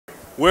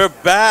We're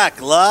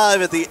back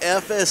live at the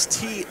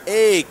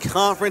FSTA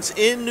conference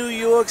in New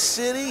York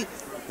City.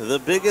 The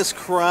biggest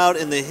crowd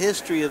in the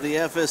history of the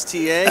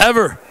FSTA.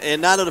 Ever.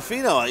 And not a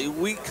Fino.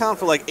 We count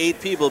for like 8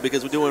 people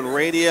because we're doing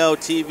radio,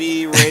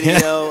 TV,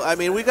 radio. I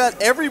mean, we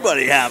got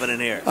everybody happening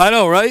here. I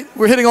know, right?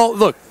 We're hitting all.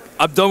 Look,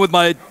 I'm done with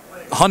my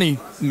honey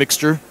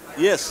mixture.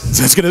 Yes.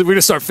 So we're going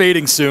to start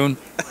fading soon.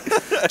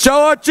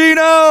 Joe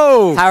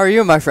Archino! How are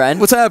you, my friend?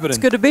 What's happening? It's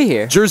good to be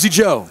here. Jersey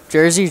Joe.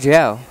 Jersey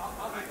Joe.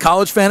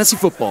 College fantasy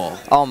football.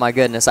 Oh, my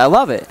goodness. I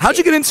love it. How'd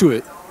you get into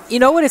it? You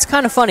know what? It's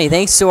kind of funny.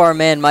 Thanks to our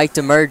man Mike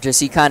DeMurgis,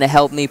 he kind of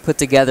helped me put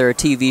together a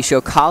TV show,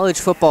 College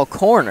Football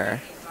Corner,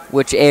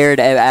 which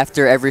aired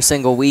after every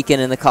single weekend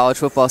in the college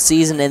football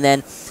season. And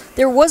then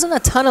there wasn't a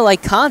ton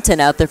of content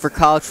out there for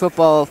college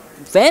football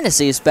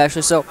fantasy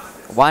especially, so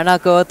why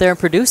not go out there and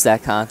produce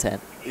that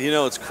content? You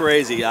know, it's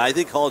crazy. I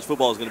think college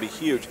football is going to be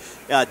huge.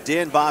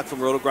 Dan Bach from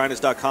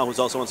rotogrinders.com, who's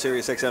also on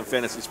SiriusXM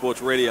Fantasy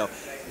Sports Radio,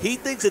 he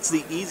thinks it's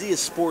the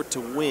easiest sport to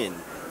win,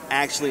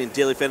 actually, in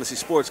daily fantasy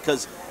sports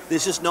because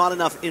there's just not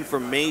enough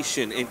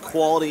information and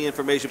quality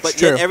information.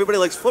 But yet everybody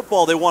likes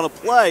football. They want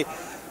to play.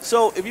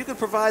 So if you could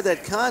provide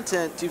that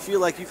content, do you feel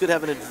like you could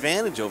have an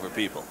advantage over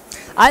people?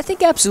 I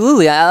think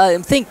absolutely. I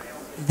think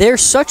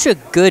there's such a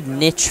good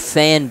niche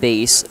fan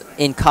base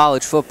in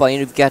college football.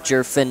 You've got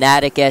your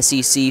fanatic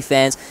SEC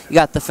fans. You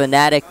got the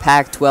fanatic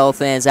Pac-12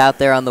 fans out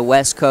there on the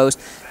West Coast.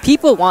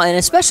 People want, and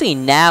especially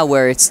now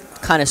where it's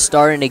kind of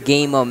starting to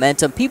gain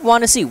momentum, people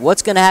want to see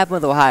what's going to happen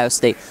with Ohio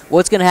State,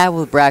 what's going to happen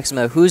with Braxton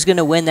Miller, who's going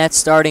to win that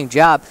starting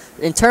job.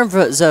 In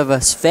terms of a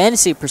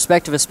fantasy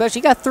perspective especially,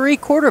 you got 3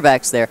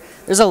 quarterbacks there.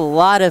 There's a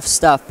lot of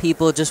stuff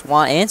people just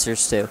want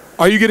answers to.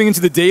 Are you getting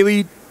into the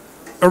daily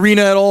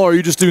arena at all, or are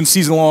you just doing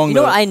season-long? You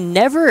know, I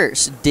never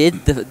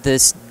did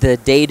the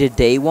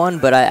day-to-day one,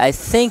 but I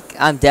think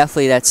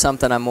that's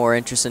something I'm more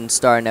interested in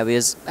starting now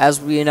because, as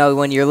we know,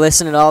 when you're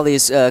listening to all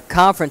these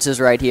conferences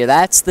right here,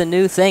 that's the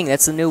new thing.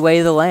 That's the new way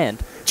of the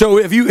land.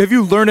 Joe, have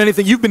you learned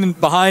anything? You've been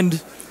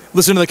behind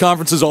listening to the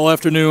conferences all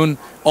afternoon,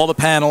 all the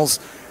panels.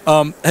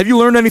 Have you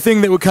learned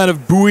anything that would kind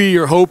of buoy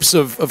your hopes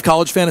of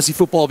college fantasy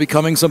football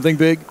becoming something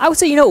big? I would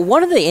say,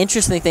 one of the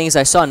interesting things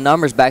I saw in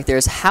numbers back there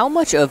is how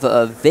much of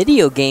a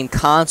video game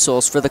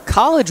consoles, for the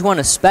college one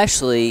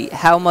especially,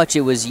 how much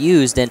it was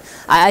used. And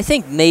I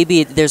think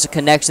maybe there's a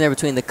connection there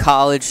between the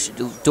college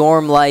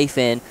dorm life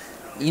and,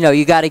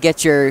 you got to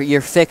get your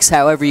fix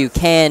however you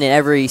can, and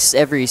every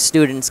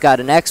student's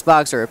got an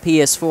Xbox or a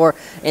PS4,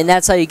 and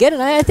that's how you get it.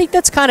 And I think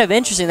that's kind of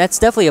interesting. That's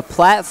definitely a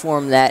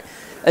platform that,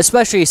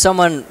 especially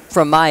someone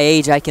from my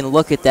age, I can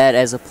look at that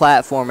as a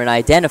platform and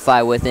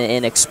identify with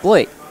and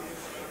exploit.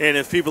 And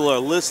if people are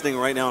listening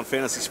right now on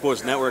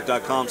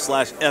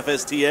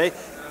fantasysportsnetwork.com/FSTA,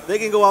 they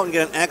can go out and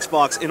get an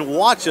Xbox and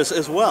watch us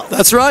as well.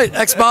 That's right.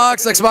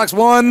 Xbox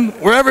One,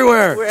 we're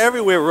everywhere. We're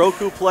everywhere,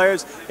 Roku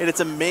players, and it's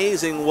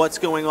amazing what's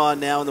going on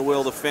now in the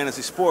world of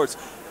fantasy sports.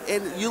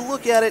 And you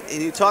look at it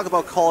and you talk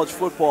about college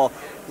football,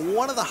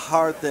 one of the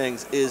hard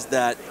things is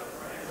that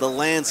the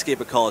landscape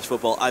of college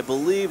football. I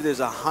believe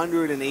there's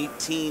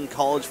 118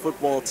 college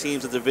football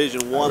teams at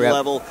Division I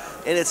level,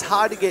 and it's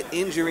hard to get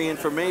injury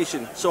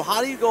information. So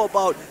how do you go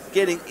about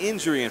getting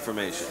injury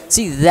information?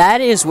 See, that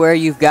is where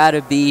you've got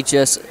to be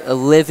just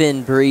live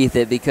and breathe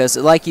it, because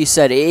like you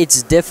said,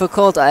 it's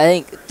difficult. I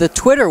think the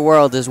Twitter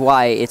world is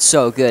why it's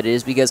so good,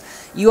 is because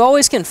you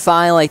always can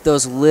find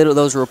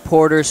those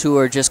reporters who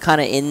are just kind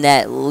of in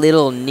that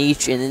little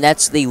niche, and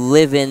they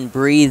live and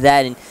breathe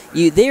that, and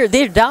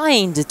they're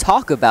dying to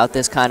talk about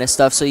this kind of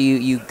stuff, so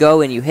you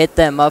go and you hit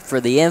them up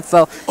for the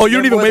info. Oh, you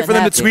don't even wait for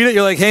them to tweet it?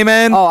 You're like, hey,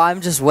 man? Oh, I'm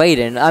just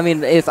waiting. I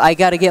mean, if I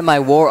got to get my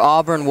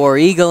Auburn War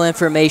Eagle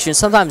information,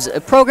 sometimes a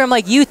program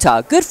like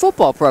Utah, good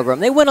football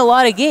program, they win a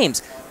lot of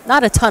games.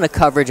 Not a ton of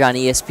coverage on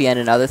ESPN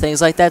and other things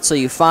like that, so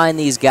you find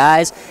these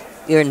guys,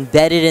 you're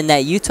embedded in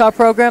that Utah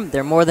program,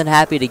 they're more than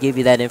happy to give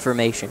you that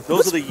information.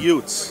 Those are the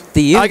Utes.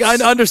 The Utes. I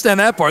understand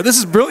that part. This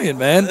is brilliant,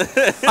 man.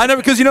 I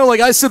never, because,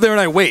 I sit there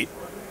and I wait.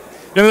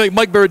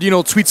 Mike Berardino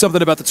will tweet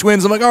something about the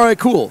Twins. I'm like, all right,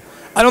 cool.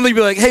 I don't think he'd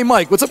be like, hey,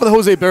 Mike, what's up with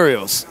Jose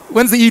Barrios?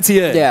 When's the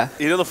ETA? Yeah.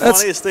 The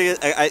funniest thing is,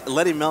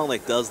 Lenny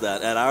Melnick does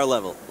that at our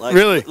level.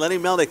 Really? Lenny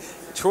Melnick.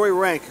 Troy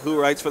Rank, who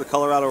writes for the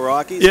Colorado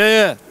Rockies.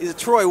 Yeah. He said,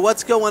 Troy,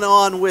 what's going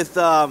on with,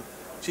 the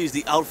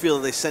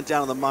outfielder they sent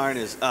down to the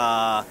Mariners?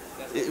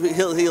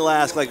 He'll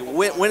ask,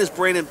 when is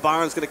Brandon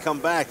Barnes going to come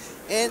back?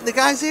 And the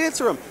guys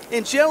answer him.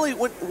 And generally,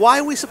 why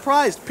are we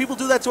surprised? People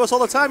do that to us all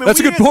the time. And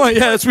that's a good point.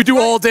 Yeah, that's what we do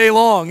all day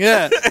long.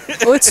 Yeah.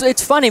 Well,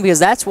 it's funny because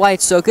that's why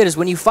it's so good, is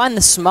when you find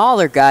the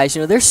smaller guys,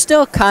 they're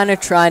still kind of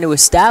trying to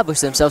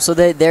establish themselves. So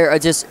they're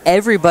just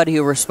everybody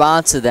who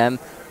responds to them,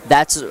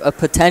 that's a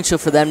potential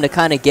for them to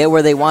kind of get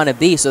where they want to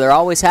be. So they're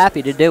always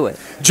happy to do it.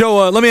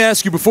 Joe, let me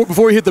ask you,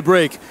 before we hit the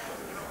break,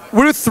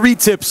 what are 3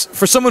 tips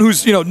for someone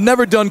who's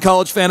never done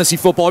college fantasy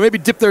football, or maybe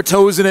dipped their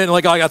toes in it and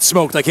I got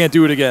smoked, I can't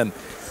do it again?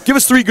 Give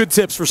us 3 good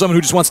tips for someone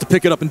who just wants to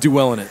pick it up and do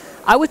well in it.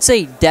 I would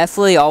say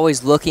definitely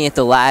always looking at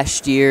the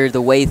last year,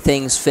 the way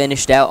things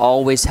finished out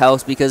always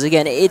helps, because,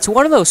 again, it's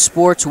one of those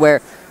sports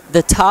where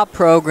the top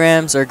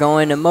programs are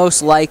going to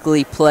most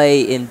likely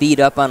play and beat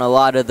up on a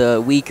lot of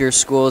the weaker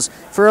schools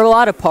for a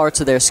lot of parts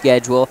of their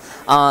schedule.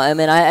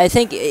 I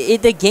think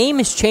the game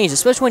has changed,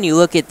 especially when you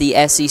look at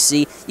the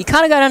SEC. You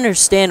kind of got to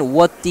understand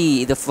what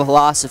the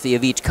philosophy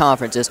of each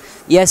conference is.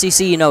 The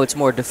SEC, it's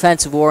more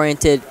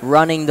defensive-oriented,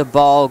 running the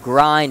ball,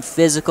 grind,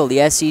 physical.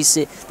 The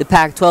SEC, the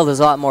Pac-12 is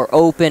a lot more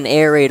open,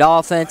 air raid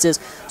offenses.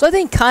 So I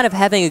think kind of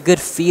having a good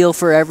feel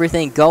for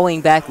everything,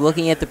 going back,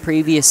 looking at the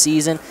previous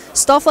season,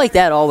 stuff like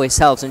that always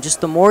helps. And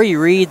just the more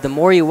you read, the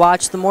more you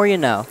watch, the more you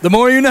know. The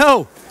more you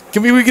know.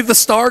 Can we get the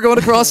star going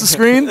across the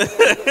screen?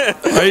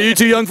 Are you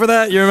too young for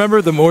that? You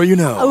remember? The more you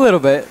know. A little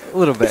bit.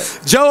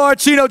 Joe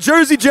Archino,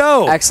 Jersey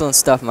Joe. Excellent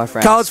stuff, my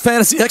friend. College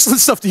fantasy, excellent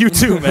stuff to you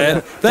too,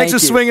 man. Thanks for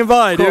swinging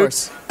by, dude. Of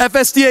course.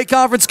 FSTA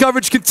conference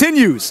coverage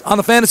continues on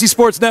the Fantasy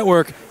Sports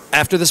Network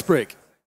after this break.